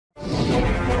We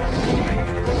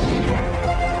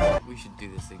should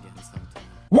do this again sometime.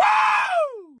 Woo!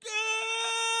 Good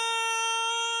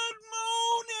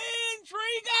morning,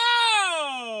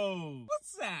 Trigo!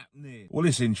 What's happening? Well,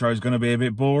 this intro is going to be a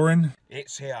bit boring.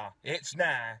 It's here, it's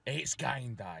now, it's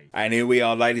game day. And here we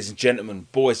are, ladies and gentlemen,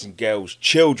 boys and girls,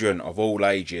 children of all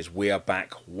ages. We are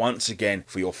back once again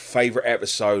for your favourite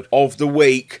episode of the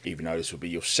week, even though this will be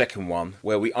your second one,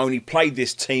 where we only played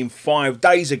this team 5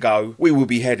 days ago. We will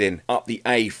be heading up the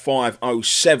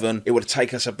A507. It will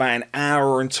take us about an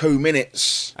hour and 2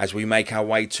 minutes as we make our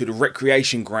way to the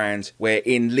recreation ground, where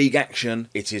in league action,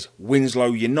 it is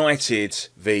Winslow United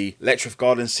v Letchworth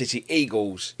Garden City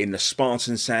Eagles in the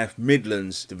Spartan South Midlands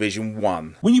Division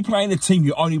 1. When you play in a team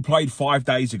you only played 5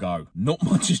 days ago, not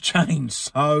much has changed,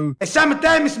 so...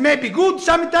 Sometimes it may be good,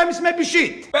 sometimes it may be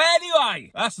shit. But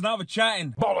anyway, that's another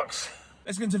chatting. Bollocks.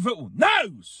 Let's get into football.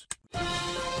 Nose!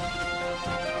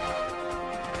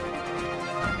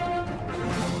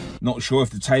 Not sure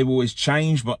if the table has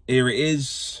changed, but here it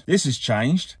is. This has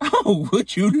changed. Oh,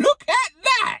 would you look at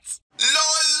that? LOL!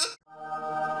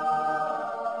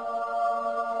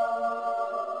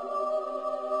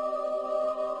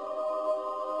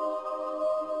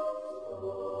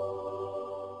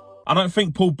 I don't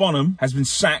think Paul Bonham has been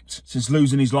sacked since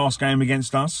losing his last game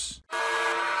against us.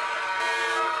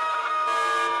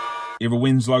 Here are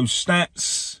Winslow's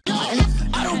stats.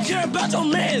 I don't care about your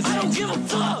mess. I don't give a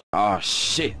fuck. Oh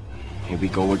shit. Here we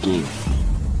go again.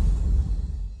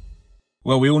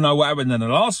 Well, we all know what happened in the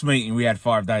last meeting we had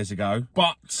 5 days ago,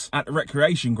 but at the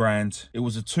recreation ground, it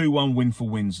was a 2-1 win for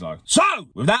Winslow. So,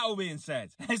 with that all being said,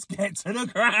 let's get to the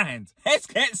ground. Let's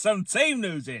get some team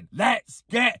news in. Let's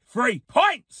get 3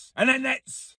 points. And then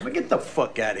let's... Get the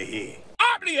fuck out of here.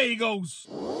 Up the Eagles!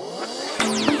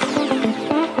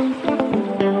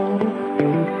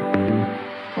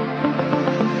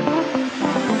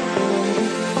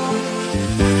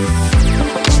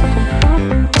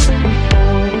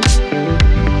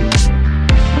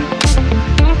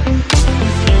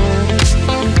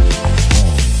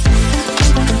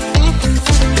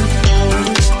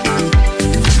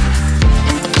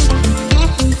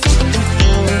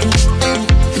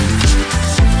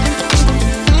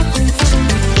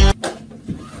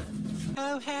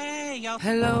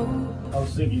 Hello. I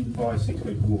was thinking 5, 6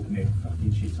 people walking in,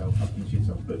 fucking shithole.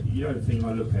 But the other thing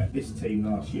I look at, this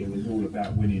team last year was all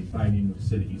about winning, playing in the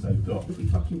facilities they've got. Be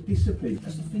fucking disciplined.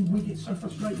 That's the thing we get so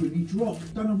frustrated with. You drop,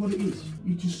 don't know what it is.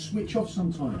 You just switch off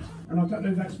sometimes. And I don't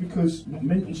know if that's because you're not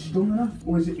mentally strong enough,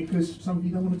 or is it because some of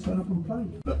you don't want to turn up and play.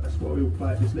 But that's why we all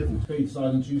play at this level. Speed side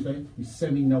on Tuesday, you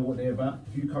semi-know what they're about.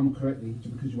 If you come correctly,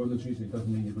 just because you won on Tuesday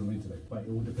doesn't mean you're going to win today. But it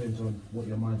all depends on what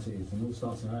your mindset is. And it all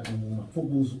starts out in warm-up.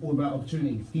 Football's all about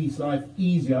opportunities. It's life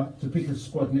easier to pick a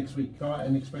squad next week. Go out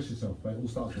and express yourself, but it all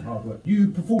starts with hard work. You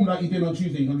perform like you did on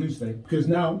Tuesday, you're going to lose today. Because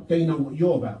now they know what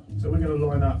you're about. So we're going to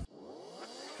line up.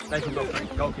 Nathan Godfrey,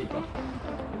 goalkeeper.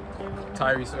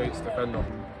 Tyree Sweets, defender.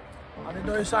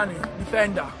 Adedoye Sani,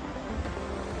 defender.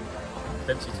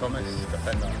 Dempsey Thomas,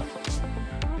 defender.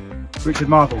 Richard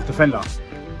Marvel, defender.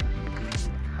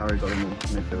 Harry Donovan,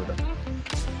 midfielder.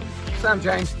 Sam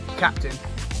James, captain.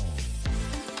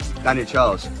 Daniel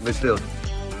Charles, midfield.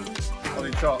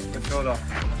 Ollie Trott, midfielder.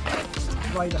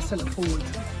 Raider, centre forward.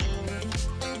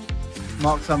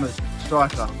 Mark Summers,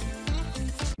 striker.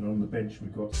 And on the bench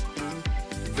we've got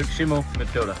Luke Schimmel,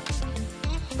 midfielder.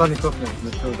 Sonny Coughlin,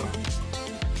 midfielder.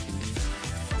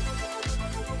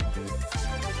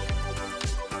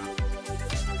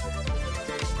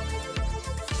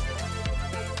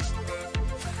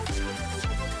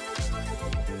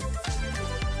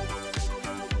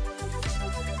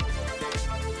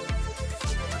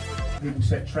 people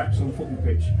set traps on the football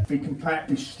pitch. Be compact,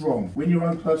 be strong. Win your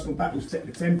own personal battles, set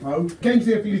the tempo. Game's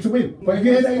here for you to win. But if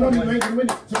you're here later on, you ain't going to win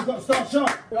it. So you've got to start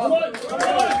sharp. Come on. Come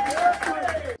on.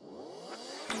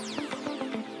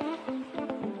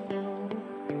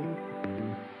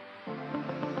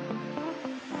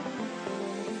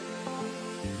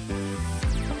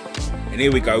 And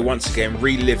here we go once again,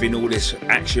 reliving all this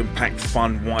action-packed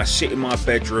fun while I sit in my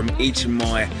bedroom eating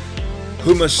my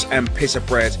hummus and pita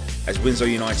bread as Winslow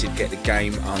United get the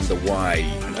game underway.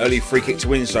 An early free kick to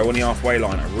Winslow on the halfway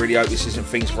line. I really hope this isn't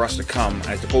things for us to come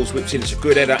as the ball's whipped in. It's a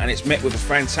good header and it's met with a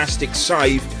fantastic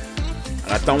save.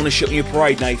 And I don't want to shit on your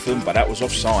parade, Nathan, but that was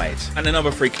offside. And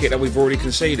another free kick that we've already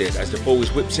conceded as the ball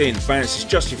is whipped in. Bounces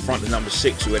just in front of number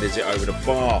 6 who headed it over the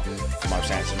bar. The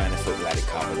most handsome man in football had it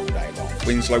covered all day long.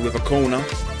 Winslow with a corner.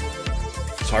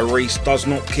 Tyrese does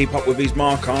not keep up with his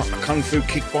marker. A kung fu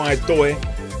kick by Adoy.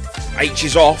 H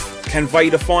is off. Can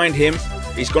Vader find him?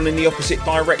 He's gone in the opposite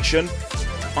direction.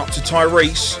 Up to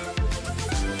Tyrese.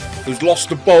 who's lost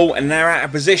the ball and now out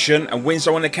of position, and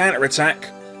Winslow on the counter-attack,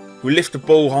 who lift the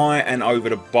ball high and over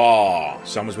the bar.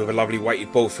 Summers with a lovely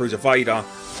weighted ball through to Vader,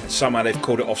 and somehow they've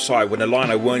called it offside when the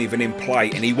lino weren't even in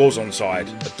play, and he was onside.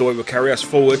 Adoy will carry us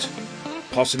forward,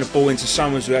 passing the ball into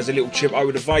Summers, who has a little chip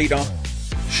over to Vader.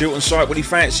 Shoot on sight, would he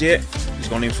fancy it? He's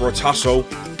gone in for a tussle,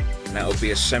 and that'll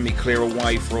be a semi-clear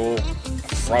away for a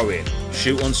throw-in.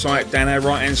 Shoot on sight down our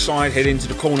right-hand side, head into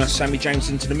the corner, Sammy James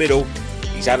into the middle.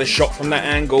 He's had a shot from that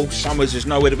angle, Summers is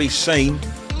nowhere to be seen,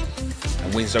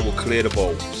 and Winslow will clear the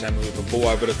ball. Sammy with the ball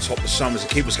over the top of Summers,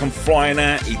 the keeper's come flying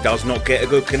out, he does not get a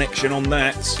good connection on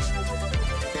that.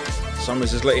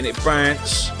 Summers is letting it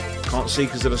bounce, can't see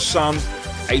because of the sun.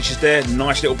 H is there,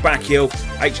 nice little back heel.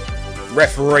 H,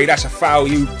 referee, that's a foul,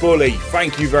 you bully,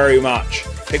 thank you very much.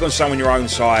 Pick on someone your own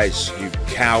size, you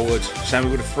coward.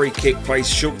 Sammy with a free kick, plays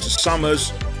short to Summers,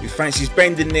 who fancies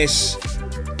bending this.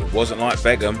 It wasn't like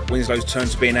Beckham. Winslow's turn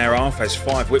to be in our half as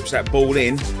 5 whips that ball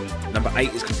in. Number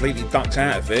 8 is completely ducked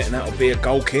out of it, and that'll be a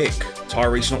goal kick.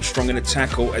 Tyrese not strong in the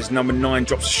tackle as number 9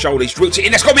 drops the shoulder. He's roots it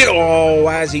in, that's got to be. Oh,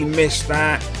 has he missed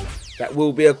that? That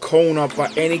will be a corner,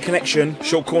 but any connection.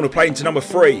 Short corner played into number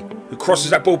 3, who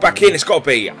crosses that ball back in. It's got to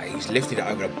be. He's lifted it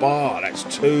over the bar. That's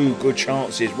 2 good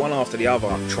chances, one after the other.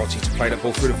 Trotty to play that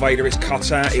ball through the Vader. It's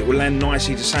cut out. It will land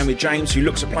nicely to Sammy James, who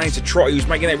looks at playing to Trotty, who's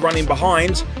making that run in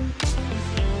behind.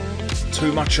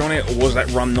 Too much on it, or was that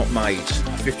run not made?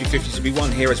 50-50 to be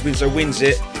won here as Winslow wins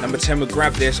it. Number 10 will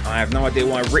grab this. I have no idea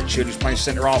why Richard, who's playing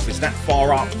centre half, is that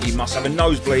far up. He must have a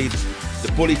nosebleed.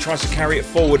 The bully tries to carry it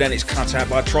forward and it's cut out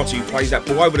by Trotty, who plays that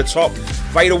ball over the top.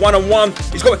 Vader one-on-one.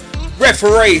 He's got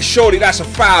referee. Surely that's a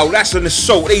foul. That's an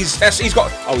assault. He's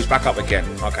got. Oh, he's back up again.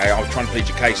 Okay, I was trying to plead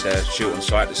your case there, shoot on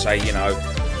sight, to say, you know,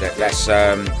 that's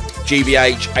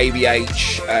GBH,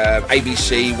 ABH,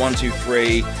 ABC, 1, 2,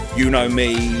 3. You know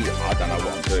me. I don't know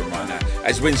what I'm doing right now.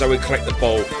 As Winslow will collect the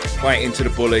ball, play it into the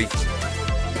bully.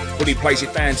 Bully plays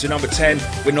it down to number 10.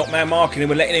 We're not man marking him,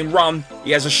 we're letting him run.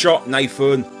 He has a shot,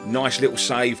 Nathan. Nice little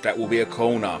save, that will be a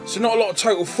corner. So not a lot of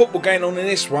total football going on in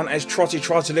this one as Trotty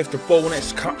tries to lift the ball and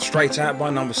it's cut straight out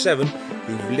by number 7,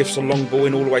 who lifts a long ball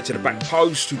in all the way to the back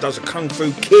post, who does a kung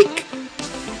fu kick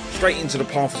straight into the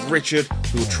path of Richard,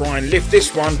 who will try and lift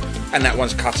this one, and that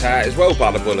one's cut out as well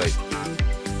by the bully,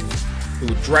 who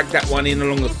will drag that one in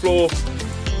along the floor.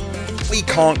 He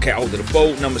can't get hold of the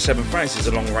ball. Number 7 fancies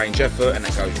a long range effort and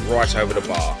that goes right over the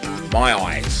bar. My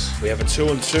eyes. We have a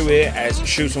 2-on-2 here as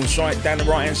shoots on sight down the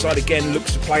right hand side again,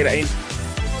 looks to play that in.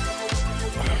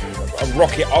 A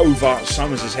rocket over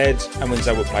Summers' head and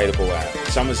Winslow will play the ball out.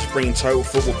 Summers is bringing total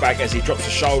football back as he drops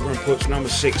the shoulder and puts number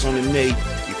 6 on the knee.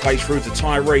 He plays through to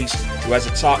Tyrese, who has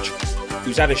a touch,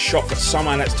 who's had a shot but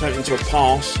somehow that's turned into a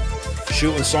pass.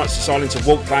 Shoot on sight's deciding to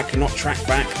walk back and not track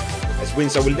back. As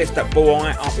Winslow will lift that ball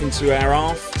high up into our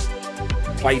half.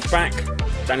 Played back.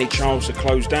 Danny Charles to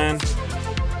close down.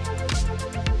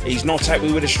 He's not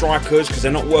happy with the strikers because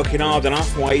they're not working hard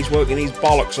enough while he's working his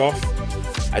bollocks off.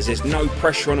 As there's no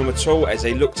pressure on them at all as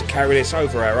they look to carry this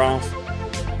over our half.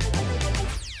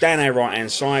 Down our right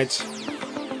hand side.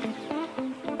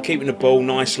 Keeping the ball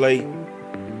nicely.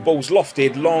 Ball's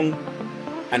lofted long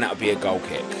and that'll be a goal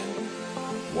kick.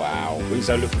 Wow.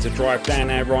 Winslow looking to drive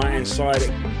down our right hand side.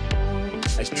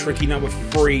 As tricky number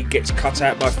 3 gets cut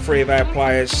out by 3 of our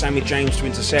players. Sammy James to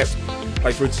intercept.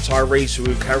 Play through to Tyrese, who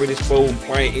will carry this ball and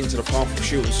play it into the path of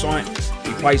shoot on sight.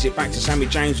 He plays it back to Sammy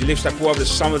James, who lifts that ball over to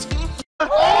Summers.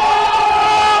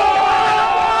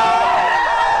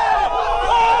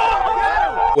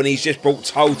 When he's just brought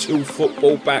total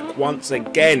football back once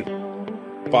again.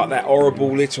 But that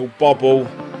horrible little bobble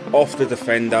off the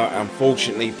defender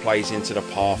unfortunately plays into the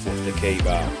path of the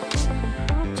keeper.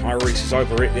 Tyrese has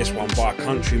overhit this one by a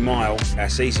country mile.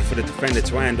 That's easy for the defender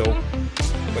to handle.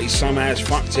 But he somehow has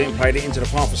fucked it and played it into the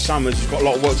path of Summers, who's got a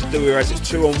lot of work to do here as it's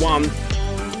 2-on-1.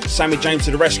 Sammy James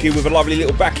to the rescue with a lovely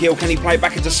little back heel. Can he play it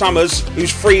back into Summers,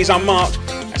 who's free, is unmarked?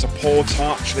 That's a poor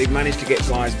touch. They've managed to get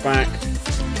guys back.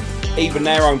 Even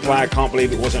their own player can't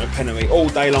believe it wasn't a penalty. All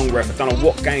day long, ref. I don't know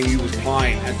what game he was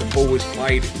playing as the ball was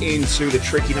played into the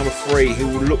tricky number 3, who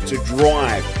will look to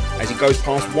drive as he goes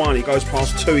past 1, he goes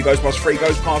past 2, he goes past 3, he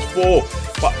goes past 4.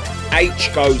 But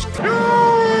H goes. You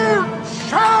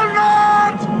shall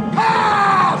not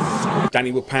pass!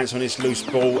 Danny will pounce on this loose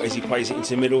ball as he plays it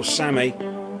into the middle. Sammy,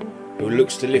 who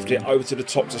looks to lift it over to the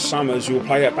top to Summers, who will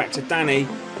play it back to Danny.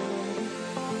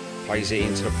 Plays it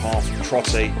into the path of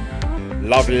Trotty.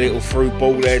 Lovely little through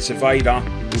ball there to Vader,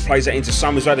 who plays that into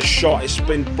Summers, who had a shot. It's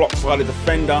been blocked by the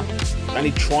defender. Then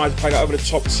he tried to play that over the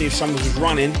top to see if Summers was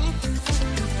running.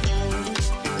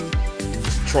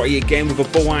 Trotty again with a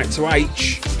ball out to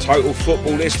H. Total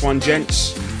football this one,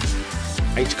 gents.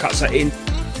 H cuts that in.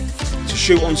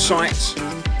 shoot on sight,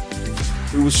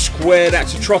 who was squared out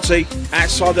to Trotty,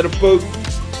 outside of the boot.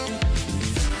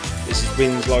 This is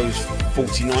Winslow's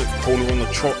 49th corner on the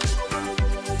trot.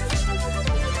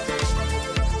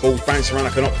 Ball's bouncing around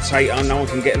like an hot potato, no one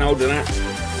can get an hold of that.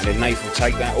 And then Nath will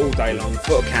take that all day long,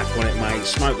 put a cap on it, mate,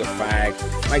 smoke a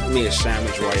fag, make me a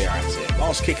sandwich while you're at it.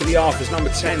 Last kick of the half is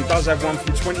number 10, does have one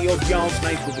from 20 odd yards,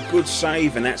 Nath with a good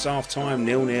save, and that's half time,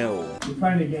 0-0. We're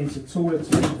playing against a taller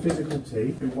team, physical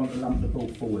team, who want to lump the ball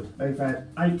forward. They've had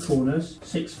 8 corners,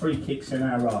 6 free kicks in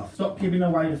our half. Stop giving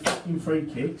away the fucking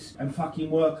free kicks and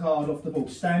fucking work hard off the ball.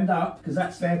 Stand up, because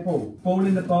that's their ball. Ball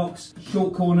in the box,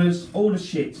 short corners, all the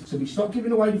shit. So we stop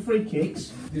giving away the free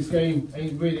kicks. This game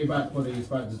ain't really about quality, it's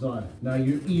about design. Now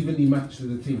you're evenly matched to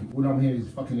the team. All I'm hearing is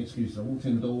fucking excuses. I walked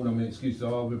in the door, all I'm hearing excuses.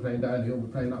 Oh, we're playing downhill, we're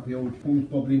playing uphill, ball's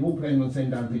bobbly, we're all playing on the same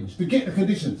damn pitch. Forget the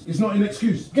conditions. It's not an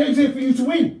excuse. Game's here for you to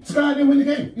win. To go out there and win the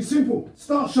game. It's simple.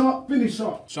 Start sharp, finish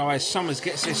sharp. So as Summers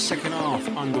gets his second half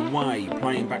underway,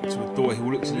 playing back to a door, he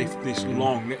will look to lift this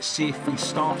long. Let's see if we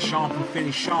start sharp and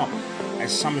finish sharp.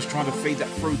 As Summers trying to feed that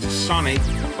through to Sonny,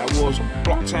 that was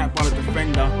blocked out by the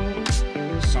defender.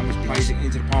 Summers plays it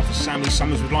into the path of Sammy.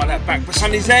 Summers would like that back, but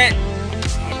Sonny's there.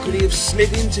 Could he have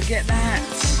slid in to get that?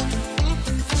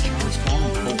 Chance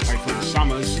gone. Ball play for the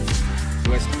Summers,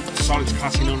 who has solids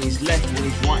cutting on his left when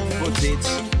he's right-footed.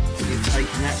 Could he have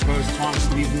taken that first time?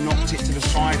 Could he have knocked it to the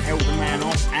side, held the man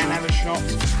off, and had a shot?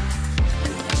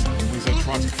 Winslow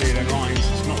tried to clear their lines.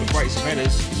 It's not the greatest of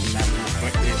headers. Sam will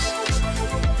reflect this.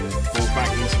 Ball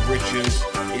back into Richards,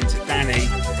 into Danny.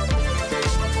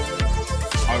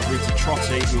 Over into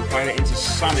Trotty, who will play it into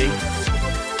Sonny.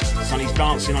 Sonny's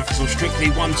dancing like it's on Strictly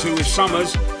 1-2 with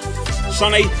Summers.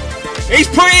 Sonny, he's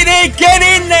put it in, get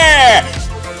in there!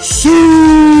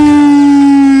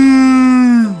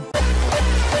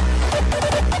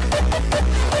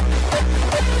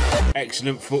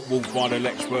 Excellent football by the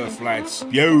Letchworth lads.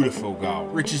 Beautiful goal.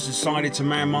 Richards decided to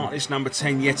man mark this number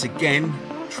 10 yet again,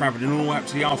 travelling all the way up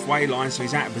to the halfway line, so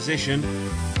he's out of position.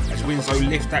 As Winslow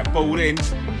lift that ball in,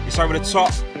 it's over the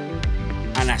top,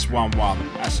 and that's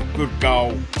 1-1. That's a good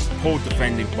goal. Poor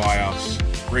defending by us.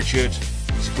 Richard,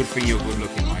 it's a good thing you're good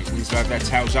looking, mate. Winslow have their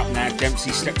tails up now.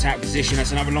 Dempsey stepped out of position.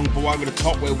 That's another long ball over the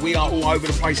top where we are all over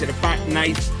the place at the back.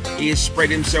 Nath, he has spread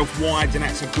himself wide, and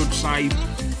that's a good save.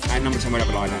 And number 10 will have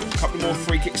a line out. A couple more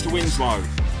free kicks to Winslow.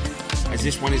 As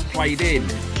this one is played in,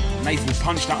 Nathan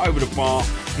punched that over the bar,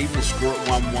 keeping the score at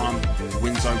 1-1.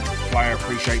 Winslow player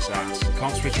appreciates that.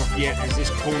 Can't switch off yet, as this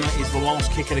corner is the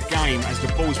last kick of the game. As the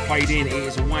ball's played in, it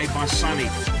is away by Sonny,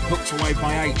 hooked away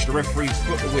by H. The referee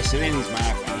put the whistle in his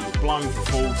mouth, and he's blown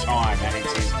for full time, and it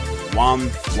is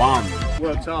 1-1.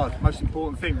 Worked hard. Most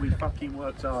important thing, we fucking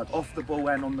worked hard. Off the ball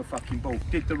and on the fucking ball.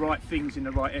 Did the right things in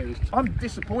the right areas. I'm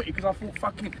disappointed because I thought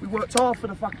fucking we worked hard for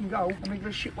the fucking goal and we got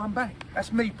a shit one back.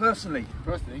 That's me personally.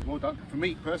 Personally, well done. For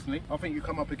me, personally, I think you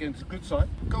come up against a good side.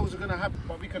 Goals are going to happen,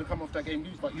 but we could have come off that game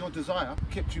lose. But your desire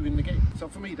kept you in the game. So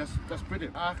for me, that's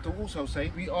brilliant. I have to also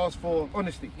say, we asked for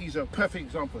honesty. He's a perfect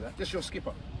example of that. Just your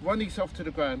skipper. Run yourself to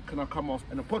the ground, can I come off?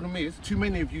 And the problem is, too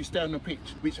many of you stay on the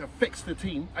pitch, which affects the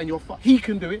team, and he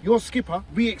can do it. Your skipper,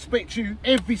 we expect you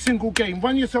every single game.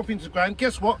 Run yourself into the ground.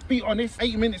 Guess what? Be honest.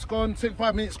 80 minutes gone,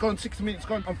 75 minutes gone, 60 minutes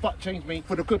gone, and fuck changed me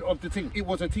for the good of the team. It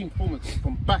was a team performance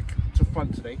from back to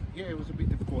front today. Yeah, it was a bit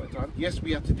difficult at times. Yes,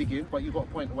 we had to dig in, but you got a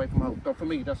point away from home. But for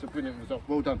me, that's a brilliant result.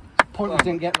 Well done. Point we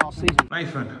didn't get last season.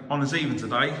 Nathan, honours even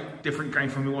today. Different game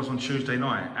from it was on Tuesday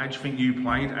night. How do you think you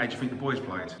played? How do you think the boys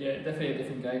played? Yeah, definitely a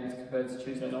different game compared to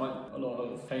Tuesday night. A lot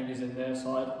of changes in their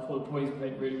side. I thought the boys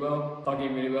played really well, dug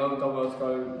in really well. Done well to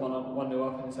go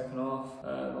 1-0 up in the second half.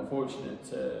 Unfortunate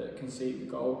to concede the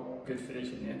goal. Good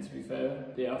finish in the end, to be fair.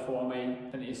 Yeah, I thought I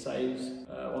made plenty of saves.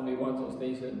 1v1s was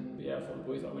decent. But yeah, I thought the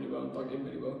boys done really well and dug in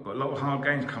really well. Got a lot of hard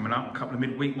games coming up. A couple of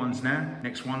midweek ones now.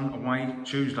 Next one away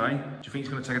Tuesday. Do you think it's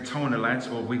going to take a toll on the lads,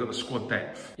 or have we got the squad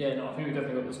depth? Yeah, no, I think we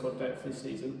definitely got the squad depth this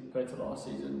season compared to last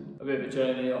season. A bit of a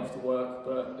journey after work,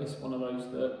 but it's one of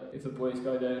those that if the boys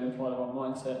go there and apply the right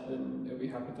mindset, then it'll be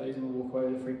happy days and we'll walk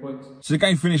away with 3 points. So the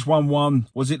game finished 1-1.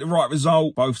 Was it the right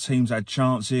result? Both teams had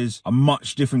chances. A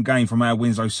much different game from our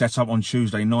Winslow set up on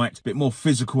Tuesday night. A bit more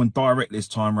physical and direct this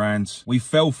time round. We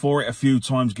fell for it a few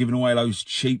times, giving away those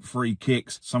cheap free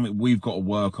kicks. Something we've got to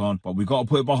work on, but we've got to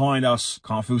put it behind us.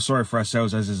 Can't feel sorry for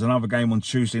ourselves, as there's another game on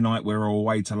Tuesday night. We're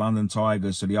away to London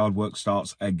Tigers, so the hard work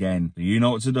starts again. You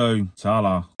know what to do.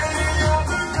 Ta-la.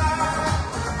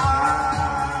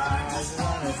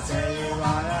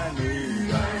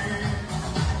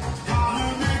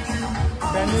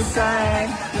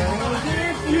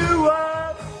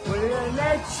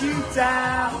 You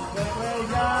down, when we're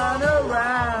gonna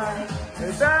run,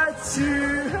 it's a